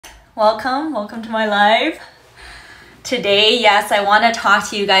welcome to my live. Today, yes, I want to talk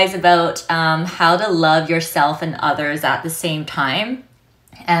to you guys about how to love yourself and others at the same time.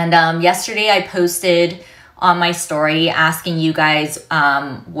 And yesterday I posted on my story asking you guys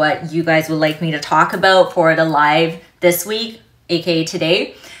what you guys would like me to talk about for the live this week, aka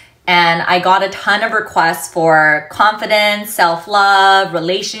today. And I got a ton of requests for confidence, self-love,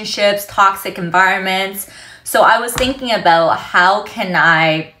 relationships, toxic environments. So I was thinking about how can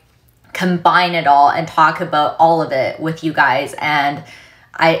I combine it all and talk about all of it with you guys. And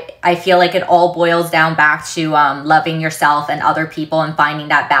I feel like it all boils down back to loving yourself and other people and finding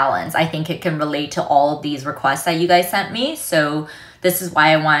that balance. I think it can relate to all of these requests that you guys sent me. So this is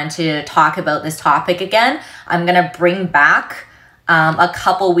why I wanted to talk about this topic again. I'm going to bring back a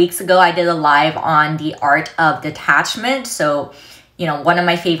couple weeks ago, I did a live on the art of detachment. So, you know, one of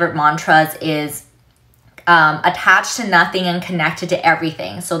my favorite mantras is attached to nothing and connected to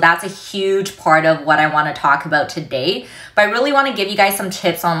everything. So that's a huge part of what I want to talk about today. But I really want to give you guys some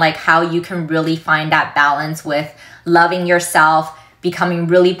tips on like how you can really find that balance with loving yourself, becoming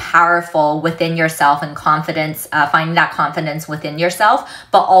really powerful within yourself and confidence, finding that confidence within yourself,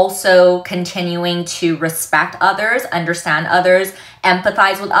 but also continuing to respect others, understand others,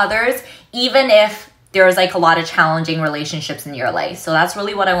 empathize with others, even if there's like a lot of challenging relationships in your life. So that's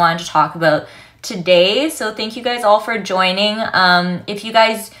really what I wanted to talk about today. So thank you guys all for joining. If you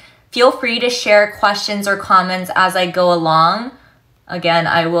guys feel free to share questions or comments as I go along. Again,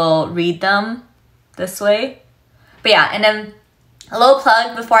 I will read them this way. But yeah, and then a little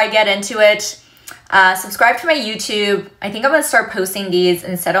plug before I get into it. Subscribe to my YouTube. I think I'm going to start posting these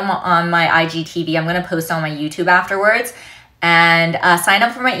instead of on my IGTV. I'm going to post on my YouTube afterwards. And sign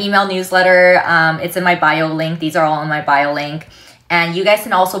up for my email newsletter. It's in my bio link. These are all in my bio link. And you guys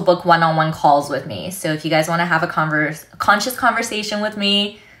can also book one-on-one calls with me. So if you guys want to have a conscious conversation with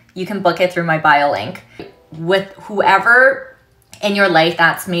me, you can book it through my bio link. With whoever in your life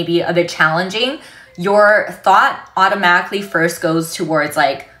that's maybe a bit challenging, your thought automatically first goes towards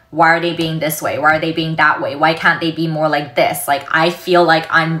like, why are they being this way? Why are they being that way? Why can't they be more like this? Like, I feel like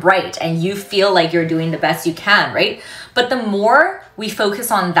I'm right and you feel like you're doing the best you can, right? But the more we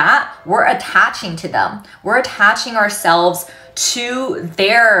focus on that, we're attaching to them. We're attaching ourselves to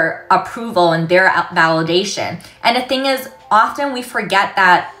their approval and their validation. And the thing is, often we forget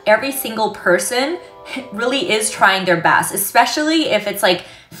that every single person really is trying their best, especially if it's like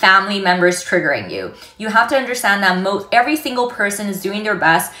family members triggering you. You have to understand that every single person is doing their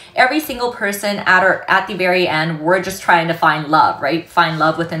best. Every single person at the very end, we're just trying to find love, right? Find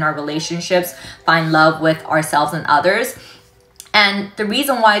love within our relationships, find love with ourselves and others. And the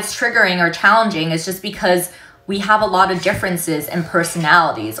reason why it's triggering or challenging is just because we have a lot of differences in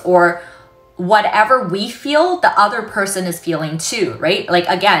personalities, or whatever we feel, the other person is feeling too, right? Like,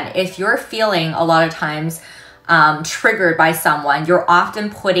 again, if you're feeling a lot of times triggered by someone, you're often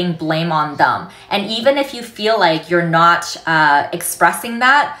putting blame on them. And even if you feel like you're not expressing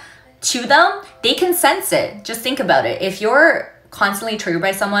that to them, they can sense it. Just think about it. If you're constantly triggered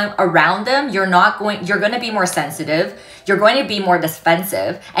by someone around them, you're going to be more sensitive. You're going to be more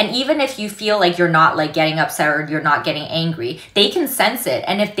defensive. And even if you feel like you're not like getting upset or you're not getting angry, they can sense it.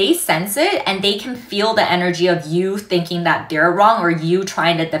 And if they sense it and they can feel the energy of you thinking that they're wrong or you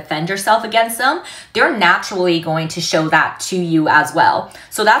trying to defend yourself against them, they're naturally going to show that to you as well.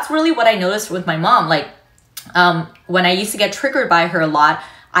 So that's really what I noticed with my mom. Like when I used to get triggered by her a lot,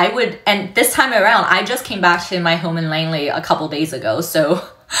 and this time around, I just came back to my home in Langley a couple days ago. So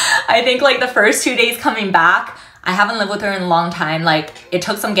I think like the first 2 days coming back, I haven't lived with her in a long time. Like it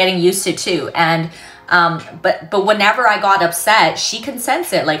took some getting used to too. And, but whenever I got upset, she can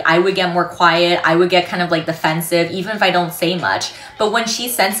sense it. Like I would get more quiet. I would get kind of like defensive, even if I don't say much. But when she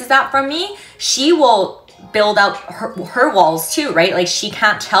senses that from me, she will build up her walls too, right? Like she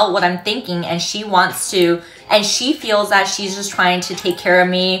can't tell what I'm thinking and she wants to, and she feels that she's just trying to take care of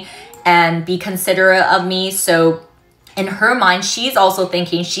me and be considerate of me. So in her mind, she's also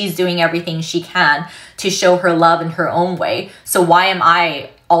thinking she's doing everything she can to show her love in her own way. So why am I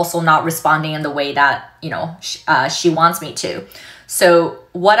also not responding in the way that, you know, she wants me to? So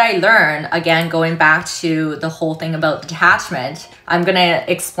what I learned, again, going back to the whole thing about detachment, I'm going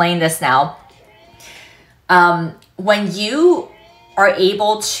to explain this now. When you are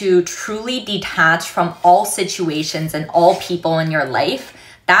able to truly detach from all situations and all people in your life,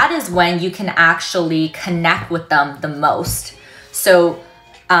 that is when you can actually connect with them the most. So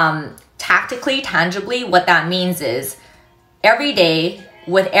tactically, tangibly, what that means is every day,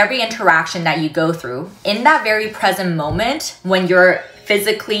 with every interaction that you go through, in that very present moment, when you're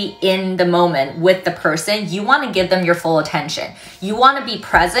physically in the moment with the person, you want to give them your full attention. You want to be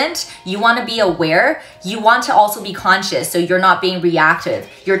present. You want to be aware. You want to also be conscious, so you're not being reactive.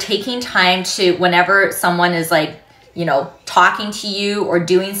 You're taking time to, whenever someone is like, you know, talking to you or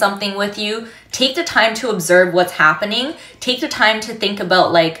doing something with you, take the time to observe what's happening. Take the time to think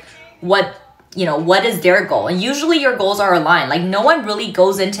about like what is their goal. And usually your goals are aligned. Like no one really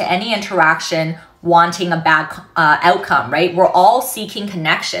goes into any interaction wanting a bad outcome, right? We're all seeking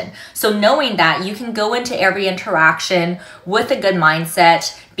connection. So knowing that, you can go into every interaction with a good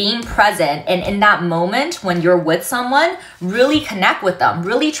mindset, being present, and in that moment when you're with someone, really connect with them.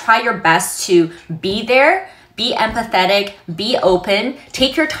 Really try your best to be there, be empathetic, be open,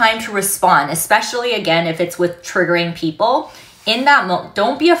 take your time to respond, especially again, if it's with triggering people. In that moment,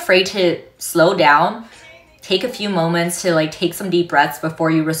 don't be afraid to slow down. Take a few moments to like take some deep breaths before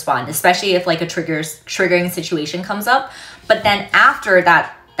you respond, especially if like a triggering situation comes up. But then after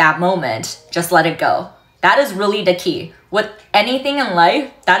that moment, just let it go. That is really the key. With anything in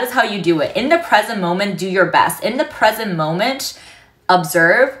life, that is how you do it. In the present moment, do your best. In the present moment,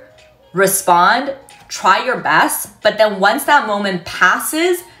 observe, respond, try your best. But then once that moment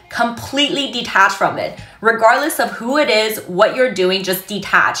passes, completely detach from it. Regardless of who it is, what you're doing, just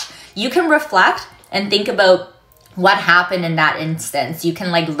detach. You can reflect and think about what happened in that instance. You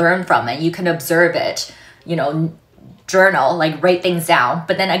can like learn from it. You can observe it, you know, journal, like write things down.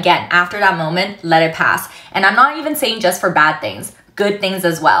 But then again, after that moment, let it pass. And I'm not even saying just for bad things, good things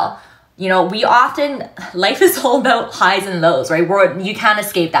as well. You know, life is all about highs and lows, right? You can't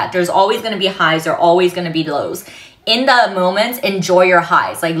escape that. There's always going to be highs, there are always going to be lows. In the moments, enjoy your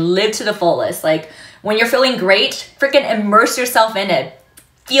highs, like live to the fullest. Like when you're feeling great, freaking immerse yourself in it.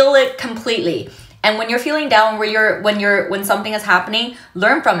 Feel it completely. And when you're feeling down, when something is happening,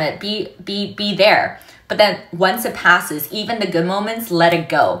 learn from it. Be there. But then once it passes, even the good moments, let it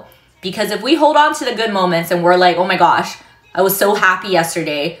go. Because if we hold on to the good moments and we're like, oh my gosh, I was so happy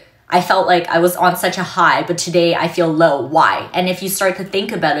yesterday. I felt like I was on such a high, but today I feel low. Why? And if you start to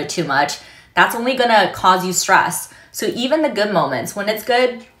think about it too much, that's only gonna cause you stress. So even the good moments, when it's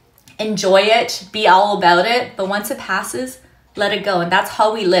good, enjoy it, be all about it. But once it passes, let it go. And that's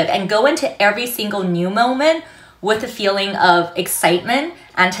how we live. And go into every single new moment with a feeling of excitement,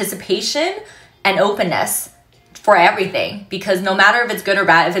 anticipation, and openness for everything. Because no matter if it's good or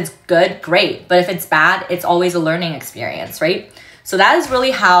bad, if it's good, great. But if it's bad, it's always a learning experience, right? So that is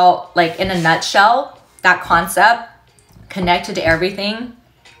really how, like in a nutshell, that concept, connected to everything,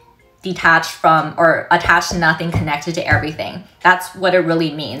 detached from, or attached to nothing, connected to everything. That's what it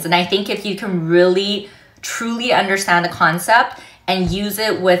really means. And I think if you can really truly understand the concept and use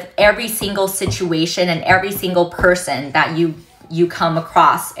it with every single situation and every single person that you come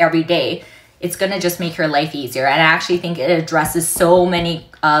across every day, it's going to just make your life easier. And I actually think it addresses so many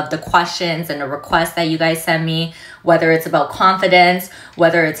of the questions and the requests that you guys send me, whether it's about confidence,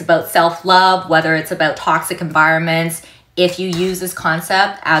 whether it's about self-love, whether it's about toxic environments. If you use this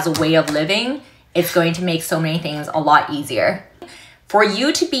concept as a way of living, it's going to make so many things a lot easier. For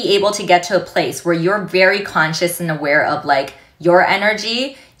you to be able to get to a place where you're very conscious and aware of like your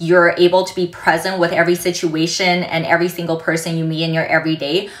energy, you're able to be present with every situation and every single person you meet in your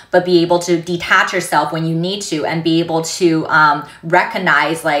everyday, but be able to detach yourself when you need to and be able to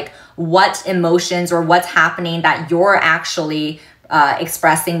recognize like what emotions or what's happening that you're actually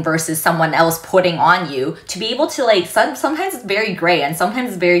expressing versus someone else putting on you, to be able to like, sometimes it's very gray and sometimes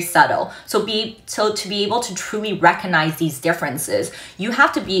it's very subtle. So to be able to truly recognize these differences, you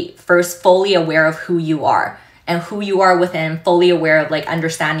have to be first fully aware of who you are and who you are within, fully aware of like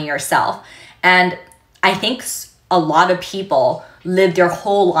understanding yourself. And I think a lot of people live their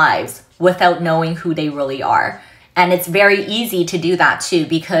whole lives without knowing who they really are. And it's very easy to do that too,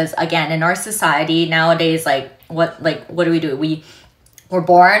 because again, in our society nowadays, what do? We're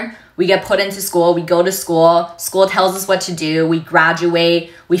born, we get put into school, we go to school, school tells us what to do, we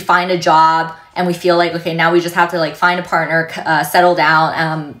graduate, we find a job, and we feel like, okay, now we just have to like find a partner, settle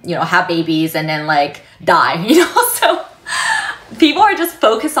down, have babies, and then like die, So people are just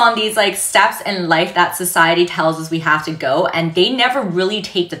focused on these like steps in life that society tells us we have to go, and they never really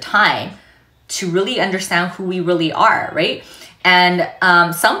take the time to really understand who we really are, right? And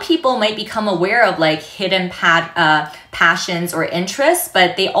some people might become aware of like hidden passions or interests,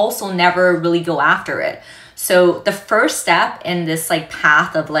 but they also never really go after it. So the first step in this like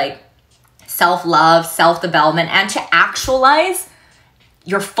path of like self-love, self-development, and to actualize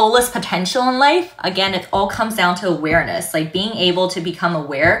your fullest potential in life, again, it all comes down to awareness, like being able to become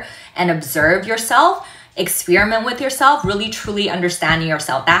aware and observe yourself, experiment with yourself, really truly understanding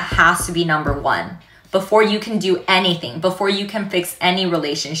yourself. That has to be number one. before you can do anything, before you can fix any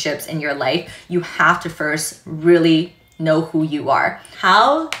relationships in your life, you have to first really know who you are.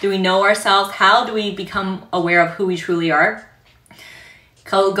 How do we know ourselves? How do we become aware of who we truly are?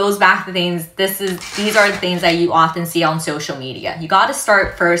 Goes back to things, these are the things that you often see on social media. You got to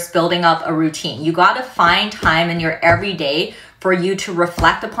start first building up a routine. You got to find time in your everyday for you to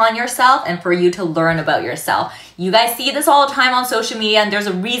reflect upon yourself and for you to learn about yourself. You guys see this all the time on social media, and there's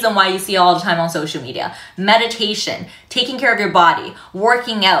a reason why you see it all the time on social media. Meditation, taking care of your body,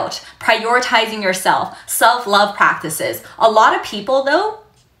 working out, prioritizing yourself, self-love practices. A lot of people though,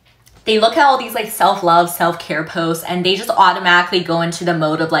 they look at all these like self-love, self-care posts, and they just automatically go into the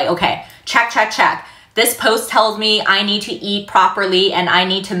mode of like, okay, check, check, check. This post tells me I need to eat properly and I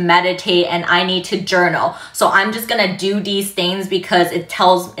need to meditate and I need to journal. So I'm just gonna do these things because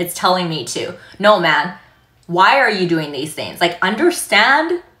it's telling me to. No, man. Why are you doing these things? Like,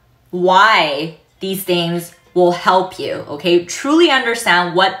 understand why these things will help you, okay? Truly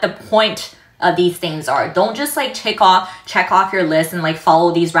understand what the point of these things are. Don't just like check off your list and like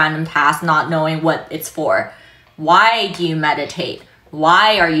follow these random tasks not knowing what it's for. Why do you meditate?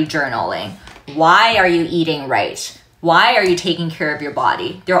 Why are you journaling? Why are you eating right? Why are you taking care of your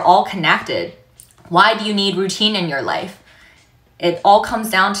body? They're all connected. Why do you need routine in your life? It all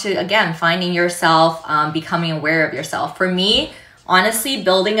comes down to, again, finding yourself, becoming aware of yourself. For me, honestly,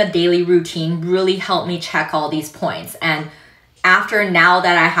 building a daily routine really helped me check all these points. And after now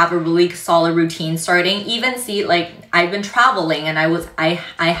that I have a really solid routine starting, even see like I've been traveling and I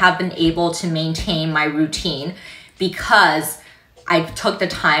have been able to maintain my routine because I took the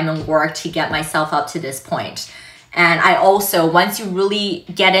time and work to get myself up to this point. And I also, once you really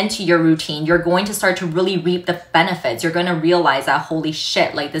get into your routine, you're going to start to really reap the benefits. You're going to realize that, holy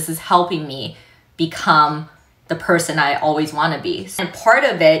shit, like this is helping me become the person I always want to be. And part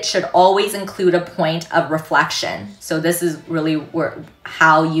of it should always include a point of reflection. So this is really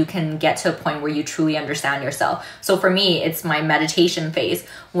how you can get to a point where you truly understand yourself. So for me, it's my meditation phase.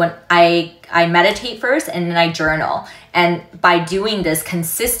 When I meditate first and then I journal. And by doing this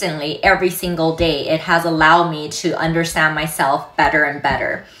consistently every single day, it has allowed me to understand myself better and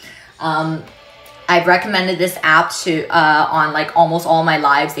better. I've recommended this app to on like almost all my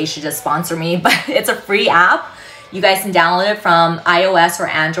lives. They should just sponsor me, but it's a free app. You guys can download it from iOS or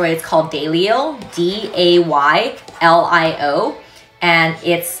Android. It's called Daylio, D-A-Y-L-I-O. And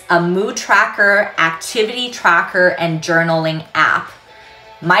it's a mood tracker, activity tracker, and journaling app.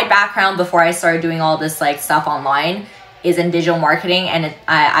 My background before I started doing all this like stuff online is in digital marketing, and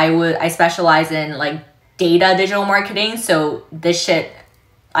I specialize in like data digital marketing. So this shit,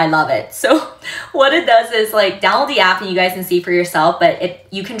 I love it. So what it does is like download the app and you guys can see for yourself, but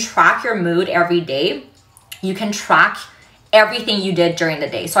you can track your mood every day. You can track everything you did during the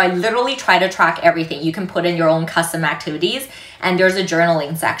day. So I literally try to track everything. You can put in your own custom activities, and there's a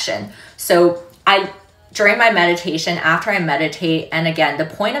journaling section. So during my meditation, after I meditate, and again, the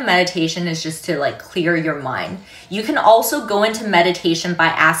point of meditation is just to like clear your mind. You can also go into meditation by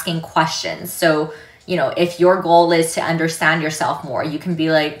asking questions. So, you know, if your goal is to understand yourself more, you can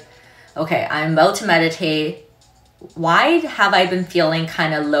be like, okay, I'm about to meditate. Why have I been feeling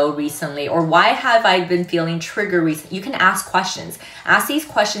kind of low recently? Or why have I been feeling triggered recently? You can ask questions. Ask these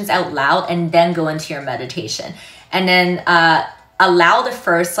questions out loud and then go into your meditation. And then allow the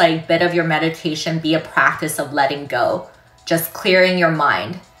first like bit of your meditation be a practice of letting go. Just clearing your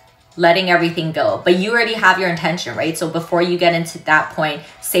mind, letting everything go. But you already have your intention, right? So before you get into that point,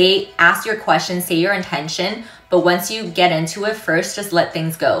 ask your question, say your intention. But once you get into it, first just let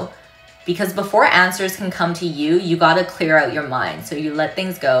things go. Because before answers can come to you, you got to clear out your mind. So you let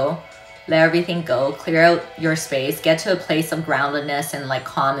things go, let everything go, clear out your space, get to a place of groundedness and like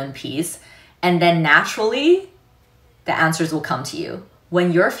calm and peace. And then naturally, the answers will come to you.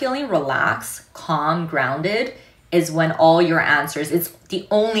 When you're feeling relaxed, calm, grounded, is when all your answers, it's the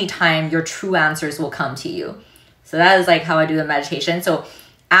only time your true answers will come to you. So that is like how I do the meditation. So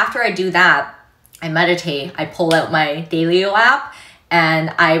after I do that, I meditate, I pull out my Daylio app,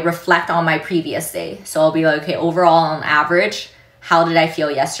 and I reflect on my previous day. So I'll be like, okay, overall on average, how did I feel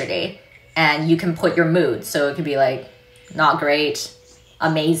yesterday? And you can put your mood. So it could be like, not great,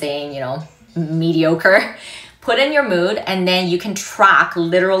 amazing, you know, mediocre. Put in your mood, and then you can track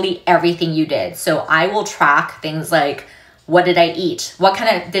literally everything you did. So I will track things like, what did I eat? What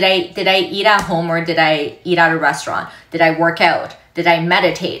kind of, did I eat at home or did I eat at a restaurant? Did I work out? Did I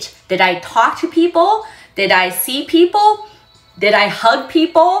meditate? Did I talk to people? Did I see people? Did I hug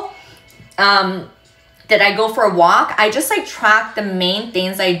people? Did I go for a walk? I just like track the main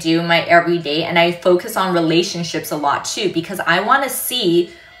things I do my everyday, and I focus on relationships a lot too, because I want to see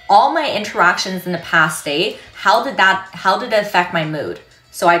all my interactions in the past day, how did it affect my mood?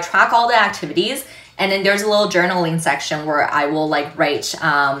 So I track all the activities, and then there's a little journaling section where I will like write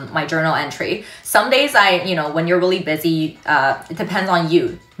my journal entry. Some days when you're really busy, it depends on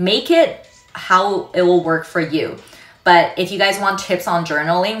you. Make it how it will work for you. But if you guys want tips on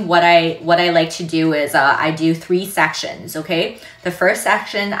journaling, what I like to do is I do 3 sections, okay? The first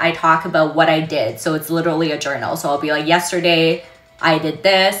section, I talk about what I did. So it's literally a journal. So I'll be like, yesterday, I did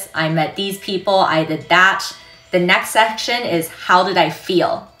this, I met these people, I did that. The next section is how did I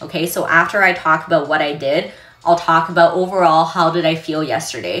feel, okay? So after I talk about what I did, I'll talk about overall, how did I feel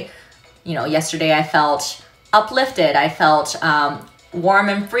yesterday? Yesterday I felt uplifted, I felt warm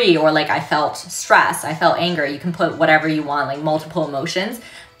and free, or like I felt stress, I felt anger. You can put whatever you want, like multiple emotions.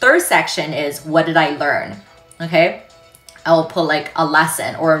 Third section is what did I learn, okay? I'll put like a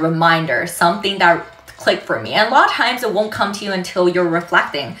lesson or a reminder, something that clicked for me. And a lot of times it won't come to you until you're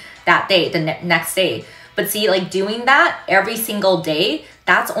reflecting that day, the next day. But see, like doing that every single day,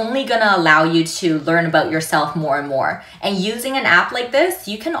 that's only gonna allow you to learn about yourself more and more. And using an app like this,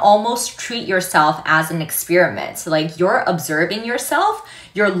 you can almost treat yourself as an experiment. So like you're observing yourself,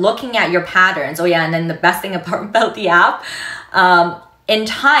 you're looking at your patterns. Oh yeah, and then the best thing about the app, in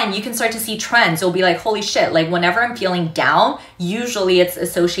time, you can start to see trends. You'll be like, holy shit, like whenever I'm feeling down, usually it's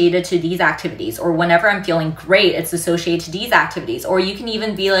associated to these activities. Or whenever I'm feeling great, it's associated to these activities. Or you can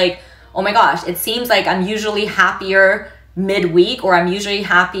even be like, oh my gosh, it seems like I'm usually happier midweek, or I'm usually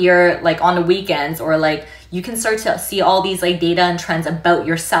happier like on the weekends, or like you can start to see all these like data and trends about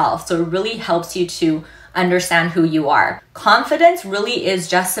yourself. So it really helps you to understand who you are. Confidence really is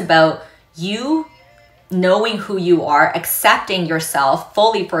just about you knowing who you are, accepting yourself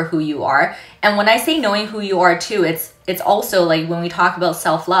fully for who you are. And when I say knowing who you are too, it's also like when we talk about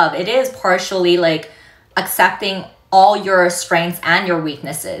self-love, it is partially like accepting all your strengths and your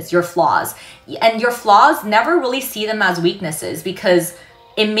weaknesses, your flaws. And your flaws, never really see them as weaknesses, because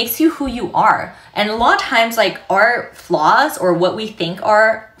it makes you who you are. And a lot of times like our flaws, or what we think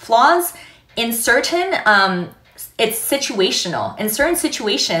are flaws, in certain, it's situational. In certain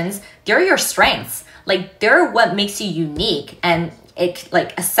situations, they're your strengths. Like they're what makes you unique and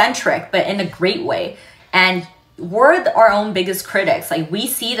like eccentric, but in a great way. And we're our own biggest critics. Like we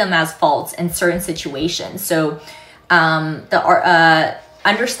see them as faults in certain situations. So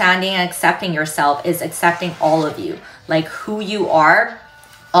understanding and accepting yourself is accepting all of you, like who you are,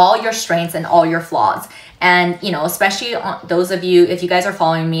 all your strengths and all your flaws. And, especially those of you, if you guys are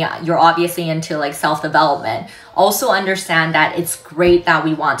following me, you're obviously into like self-development. Also understand that it's great that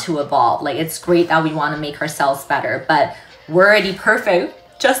we want to evolve. Like it's great that we want to make ourselves better, but we're already perfect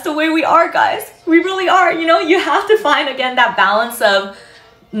just the way we are, guys. We really are. You have to find, again, that balance of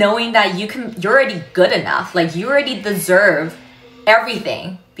knowing that you're already good enough. Like you already deserve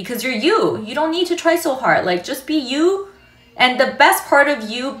everything because you're you. You don't need to try so hard. Like just be you. And the best part of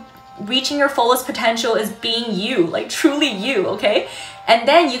you reaching your fullest potential is being you, like truly you, okay? And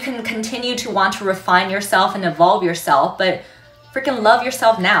then you can continue to want to refine yourself and evolve yourself, but freaking love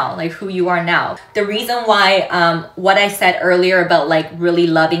yourself now, like who you are now. The reason why what I said earlier about like really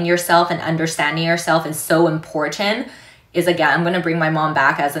loving yourself and understanding yourself is so important is, again, I'm gonna bring my mom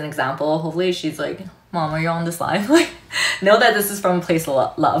back as an example. Hopefully she's like, Mom, are you on this live? Like, know that this is from a place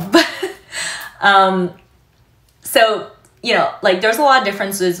of love. So, like there's a lot of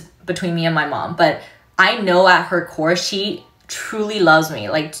differences between me and my mom, but I know at her core, she truly loves me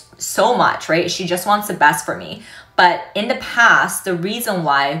like so much, right? She just wants the best for me. But in the past, the reason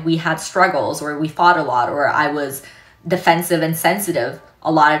why we had struggles, or we fought a lot, or I was defensive and sensitive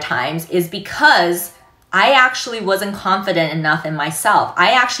a lot of times, is because I actually wasn't confident enough in myself.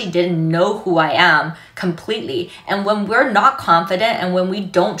 I actually didn't know who I am completely. And when we're not confident and when we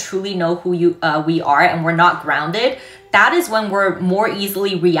don't truly know who we are, and we're not grounded, that is when we're more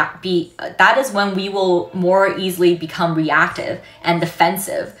easily that is when we will more easily become reactive and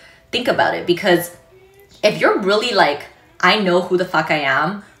defensive. Think about it, because if you're really like, I know who the fuck I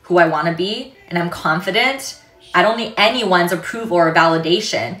am, who I want to be, and I'm confident, I don't need anyone's approval or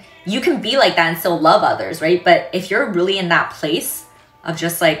validation. You can be like that and still love others, right? But if you're really in that place of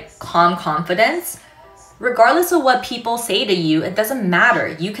just like calm confidence, regardless of what people say to you, it doesn't matter.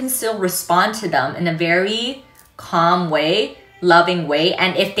 You can still respond to them in a very calm way, loving way.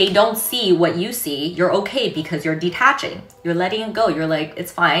 And if they don't see what you see, you're okay, because you're detaching. You're letting it go. You're like,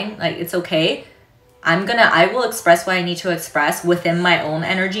 it's fine. Like, it's okay. I will express what I need to express within my own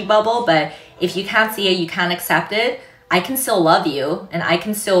energy bubble. But if you can't see it, you can't accept it, I can still love you and I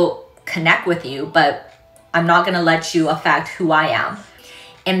can still connect with you, but I'm not going to let you affect who I am.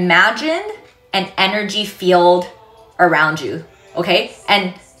 Imagine an energy field around you, okay?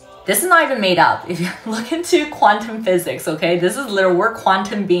 And This is not even made up. If you look into quantum physics, okay, this is literal, we're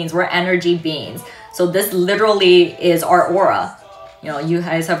quantum beings, we're energy beings. So this literally is our aura. You know, you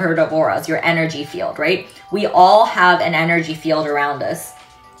guys have heard of auras, your energy field, right? We all have an energy field around us,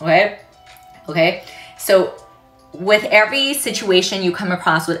 okay? Okay, so with every situation you come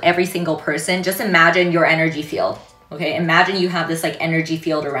across with every single person, just imagine your energy field, okay? Imagine you have this like energy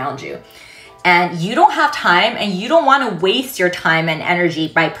field around you. And you don't have time and you don't want to waste your time and energy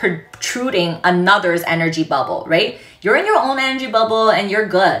by protruding another's energy bubble, right? You're in your own energy bubble and you're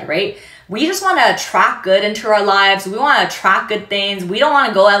good, right? We just want to attract good into our lives. We want to attract good things. We don't want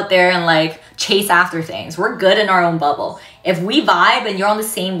to go out there and like chase after things. We're good in our own bubble. If we vibe and you're on the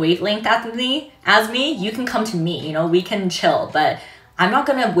same wavelength as me, you can come to me, you know, we can chill, but I'm not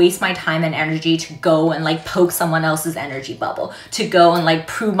going to waste my time and energy to go and like poke someone else's energy bubble, to go and like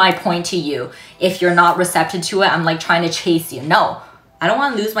prove my point to you. If you're not receptive to it, I'm like trying to chase you. No, I don't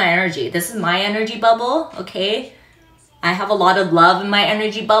want to lose my energy. This is my energy bubble, okay? I have a lot of love in my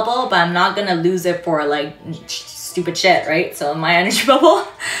energy bubble, but I'm not going to lose it for like stupid shit, right? So my energy bubble.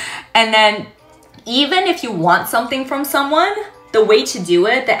 And then even if you want something from someone, the way to do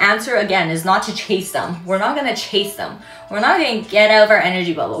it, the answer again is not to chase them. We're not going to chase them. We're not going to get out of our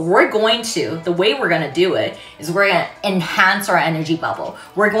energy bubble. The way we're going to do it is we're going to enhance our energy bubble.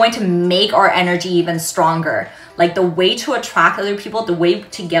 We're going to make our energy even stronger. Like the way to attract other people, the way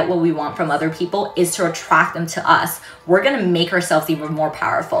to get what we want from other people is to attract them to us. We're going to make ourselves even more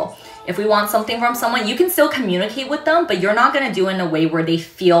powerful. If we want something from someone, you can still communicate with them, but you're not going to do it in a way where they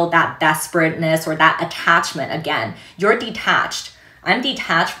feel that desperateness or that attachment again. You're detached. I'm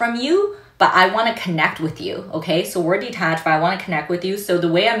detached from you, but I want to connect with you, okay? So we're detached, but I want to connect with you. So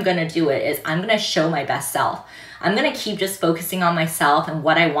the way I'm going to do it is I'm going to show my best self. I'm going to keep just focusing on myself and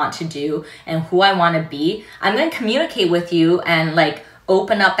what I want to do and who I want to be. I'm going to communicate with you and like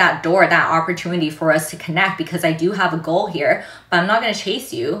open up that door, that opportunity for us to connect, because I do have a goal here, but I'm not going to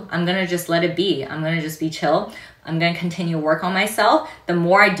chase you. I'm going to just let it be. I'm going to just be chill. I'm going to continue to work on myself. The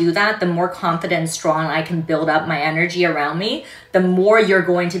more I do that, the more confident and strong I can build up my energy around me, the more you're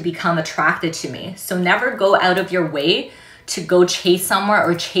going to become attracted to me. So never go out of your way to go chase somewhere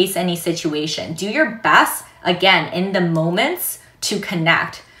or chase any situation. Do your best, again, in the moments to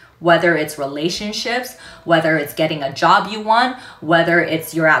connect. Whether it's relationships, whether it's getting a job you want, whether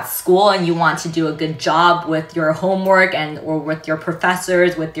it's you're at school and you want to do a good job with your homework and or with your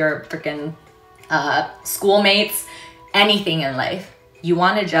professors, with your freaking schoolmates, anything in life. You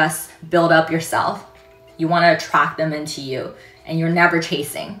want to just build up yourself. You want to attract them into you and you're never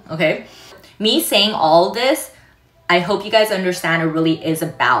chasing, okay? Me saying all of this, I hope you guys understand it really is a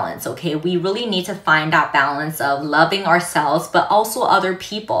balance, okay? We really need to find that balance of loving ourselves, but also other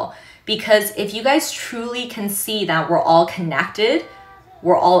people. Because if you guys truly can see that we're all connected,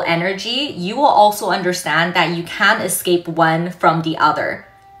 we're all energy, you will also understand that you can't escape one from the other.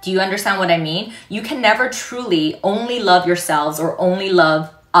 Do you understand what I mean? You can never truly only love yourselves or only love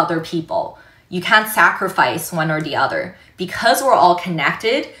other people. You can't sacrifice one or the other. Because we're all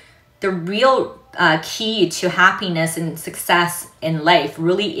connected, the real key to happiness and success in life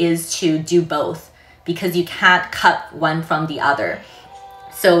really is to do both, because you can't cut one from the other.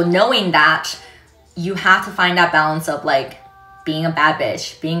 So knowing that, you have to find that balance of like being a bad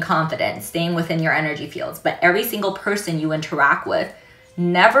bitch, being confident, staying within your energy fields. But every single person you interact with,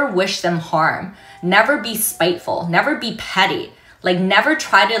 never wish them harm, never be spiteful, never be petty. Like never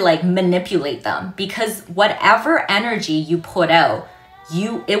try to like manipulate them, because whatever energy you put out,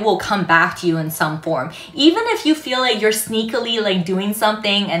 it will come back to you in some form. Even if you feel like you're sneakily like doing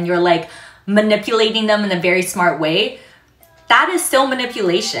something and you're like manipulating them in a very smart way, that is still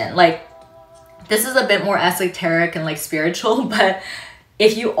manipulation. Like this is a bit more esoteric and like spiritual, but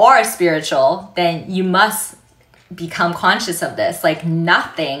if you are spiritual, then you must become conscious of this. Like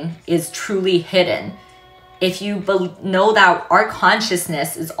nothing is truly hidden. If you know that our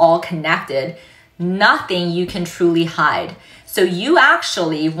consciousness is all connected, nothing you can truly hide. So you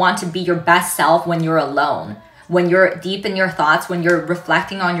actually want to be your best self when you're alone, when you're deep in your thoughts, when you're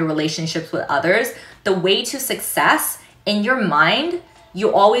reflecting on your relationships with others. The way to success in your mind,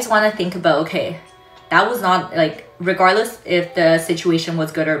 you always want to think about, okay, that was not like, regardless if the situation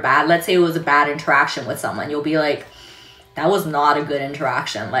was good or bad, let's say it was a bad interaction with someone, you'll be like, that was not a good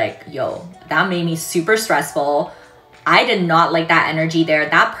interaction. Like, yo, that made me super stressful. I did not like that energy there.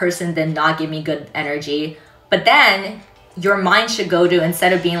 That person did not give me good energy. But then your mind should go to,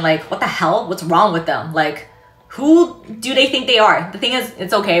 instead of being like, what the hell? What's wrong with them? Like, who do they think they are? The thing is,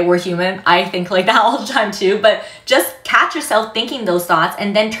 it's okay. We're human. I think like that all the time too. But just catch yourself thinking those thoughts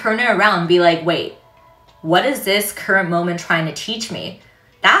and then turn it around and be like, wait, what is this current moment trying to teach me?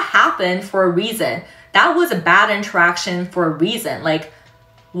 that happened for a reason. That was a bad interaction for a reason. Like,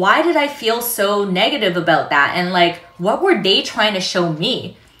 why did I feel so negative about that? And like, what were they trying to show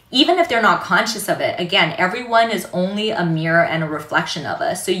me? Even if they're not conscious of it. Again, everyone is only a mirror and a reflection of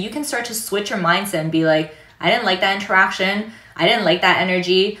us. So you can start to switch your mindset and be like, I didn't like that interaction. I didn't like that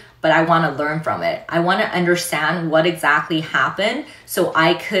energy, but I want to learn from it. I want to understand what exactly happened so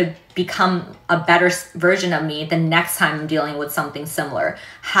I could become a better version of me the next time I'm dealing with something similar.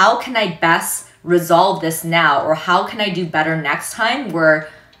 How can I best resolve this now? Or how can I do better next time where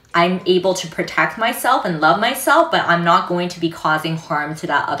I'm able to protect myself and love myself, but I'm not going to be causing harm to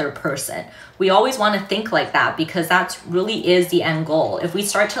that other person. We always want to think like that because that really is the end goal. If we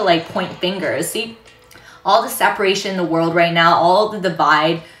start to like point fingers, see all the separation in the world right now, all the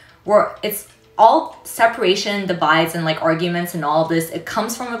divide, it's all separation, divides, and like arguments and all this, it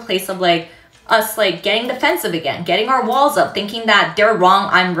comes from a place of like us like getting defensive again, getting our walls up, thinking that they're wrong,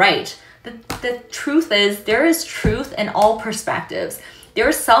 I'm right. The truth is there is truth in all perspectives.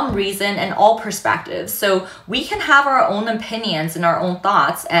 There's some reason in all perspectives. So we can have our own opinions and our own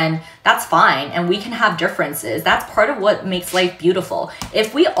thoughts, and that's fine. And we can have differences. That's part of what makes life beautiful.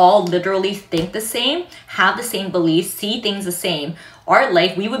 If we all literally think the same, have the same beliefs, see things the same, our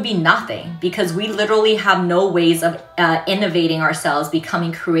life, we would be nothing because we literally have no ways of innovating ourselves,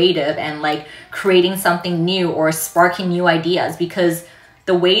 becoming creative and like creating something new or sparking new ideas, because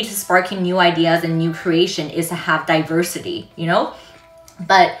the way to sparking new ideas and new creation is to have diversity, you know?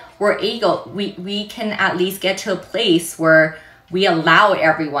 But we can at least get to a place where we allow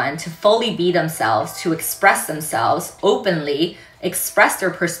everyone to fully be themselves, to express themselves openly, express their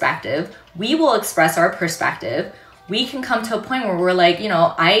perspective. We will express our perspective. We can come to a point where we're like, you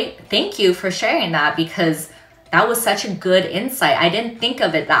know, I thank you for sharing that because that was such a good insight. I didn't think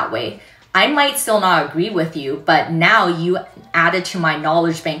of it that way. I might still not agree with you, but now you added to my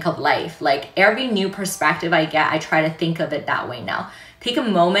knowledge bank of life. Like every new perspective I get, I try to think of it that way now. Take a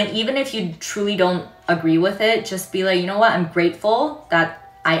moment, even if you truly don't agree with it, just be like, you know what? I'm grateful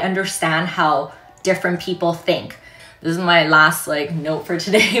that I understand how different people think. This is my last like note for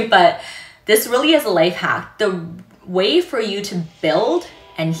today, but this really is a life hack. The way for you to build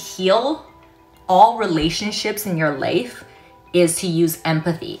and heal all relationships in your life is to use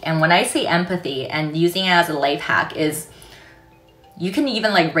empathy. And when I say empathy and using it as a life hack is, you can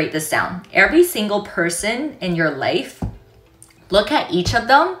even like write this down. Every single person in your life, look at each of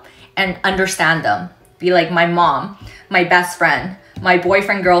them and understand them. Be like my mom, my best friend, my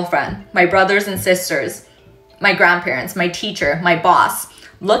boyfriend, girlfriend, my brothers and sisters, my grandparents, my teacher, my boss.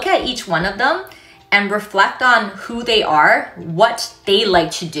 Look at each one of them and reflect on who they are, what they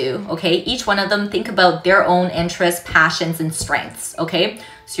like to do, okay? Each one of them, think about their own interests, passions, and strengths, okay?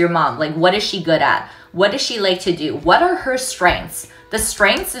 So your mom, like what is she good at? What does she like to do? What are her strengths? The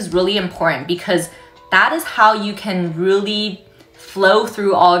strengths is really important because that is how you can really flow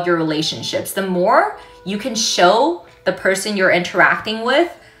through all of your relationships. The more you can show the person you're interacting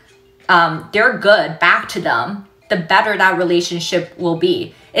with, they're good back to them, the better that relationship will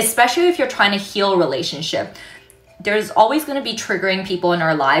be. Especially if you're trying to heal a relationship. There's always going to be triggering people in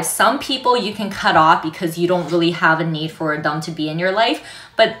our lives. Some people you can cut off because you don't really have a need for them to be in your life.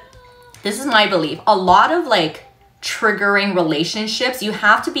 But this is my belief. A lot of like triggering relationships, you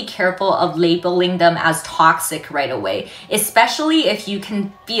have to be careful of labeling them as toxic right away, especially if you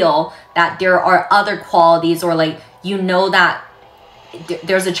can feel that there are other qualities or like, you know, that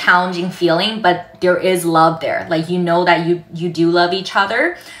there's a challenging feeling, but there is love there. Like, you know that you do love each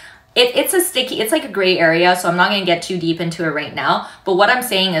other. It's like a gray area, so I'm not going to get too deep into it right now. But what I'm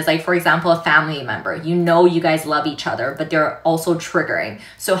saying is, like, for example, a family member, you know you guys love each other, but they're also triggering.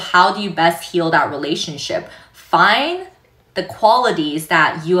 So how do you best heal that relationship? Find the qualities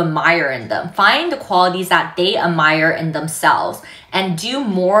that you admire in them. Find the qualities that they admire in themselves and do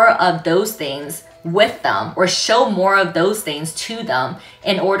more of those things with them, or show more of those things to them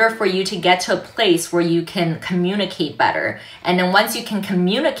in order for you to get to a place where you can communicate better. And then once you can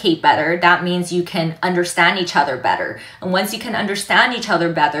communicate better, that means you can understand each other better. And once you can understand each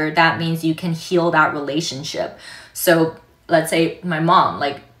other better, that means you can heal that relationship. So let's say my mom,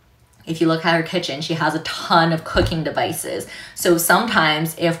 like, if you look at her kitchen, she has a ton of cooking devices. So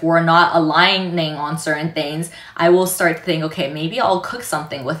sometimes if we're not aligning on certain things, I will start to think, okay, maybe I'll cook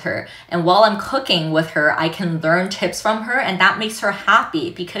something with her. And while I'm cooking with her, I can learn tips from her, and that makes her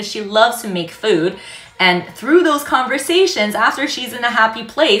happy because she loves to make food. And through those conversations, after she's in a happy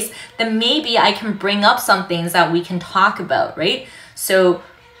place, then maybe I can bring up some things that we can talk about, right? So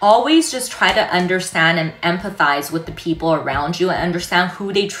always just try to understand and empathize with the people around you and understand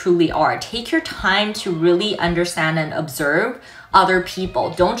who they truly are. Take your time to really understand and observe other people.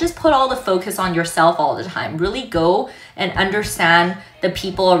 Don't just put all the focus on yourself all the time. Really go and understand the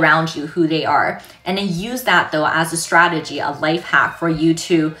people around you, who they are. And then use that though as a strategy, a life hack for you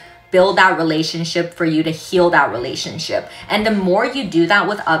to build that relationship, for you to heal that relationship. And the more you do that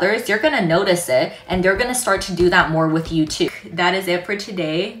with others, you're gonna notice it and they're gonna start to do that more with you too. That is it for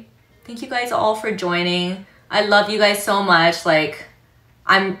today. Thank you guys all for joining. I love you guys so much. Like,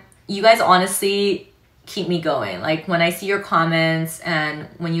 you guys honestly keep me going. Like when I see your comments and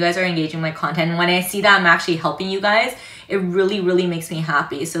when you guys are engaging my content, and when I see that I'm actually helping you guys, it really, really makes me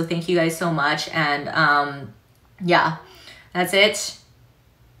happy. So thank you guys so much. And yeah, that's it.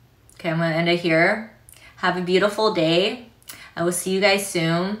 Okay, I'm gonna end it here. Have a beautiful day. I will see you guys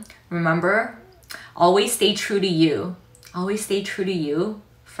soon. Remember, always stay true to you. Always stay true to you,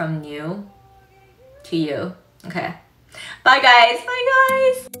 from you to you. Okay. Bye guys. Bye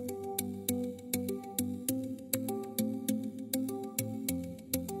guys.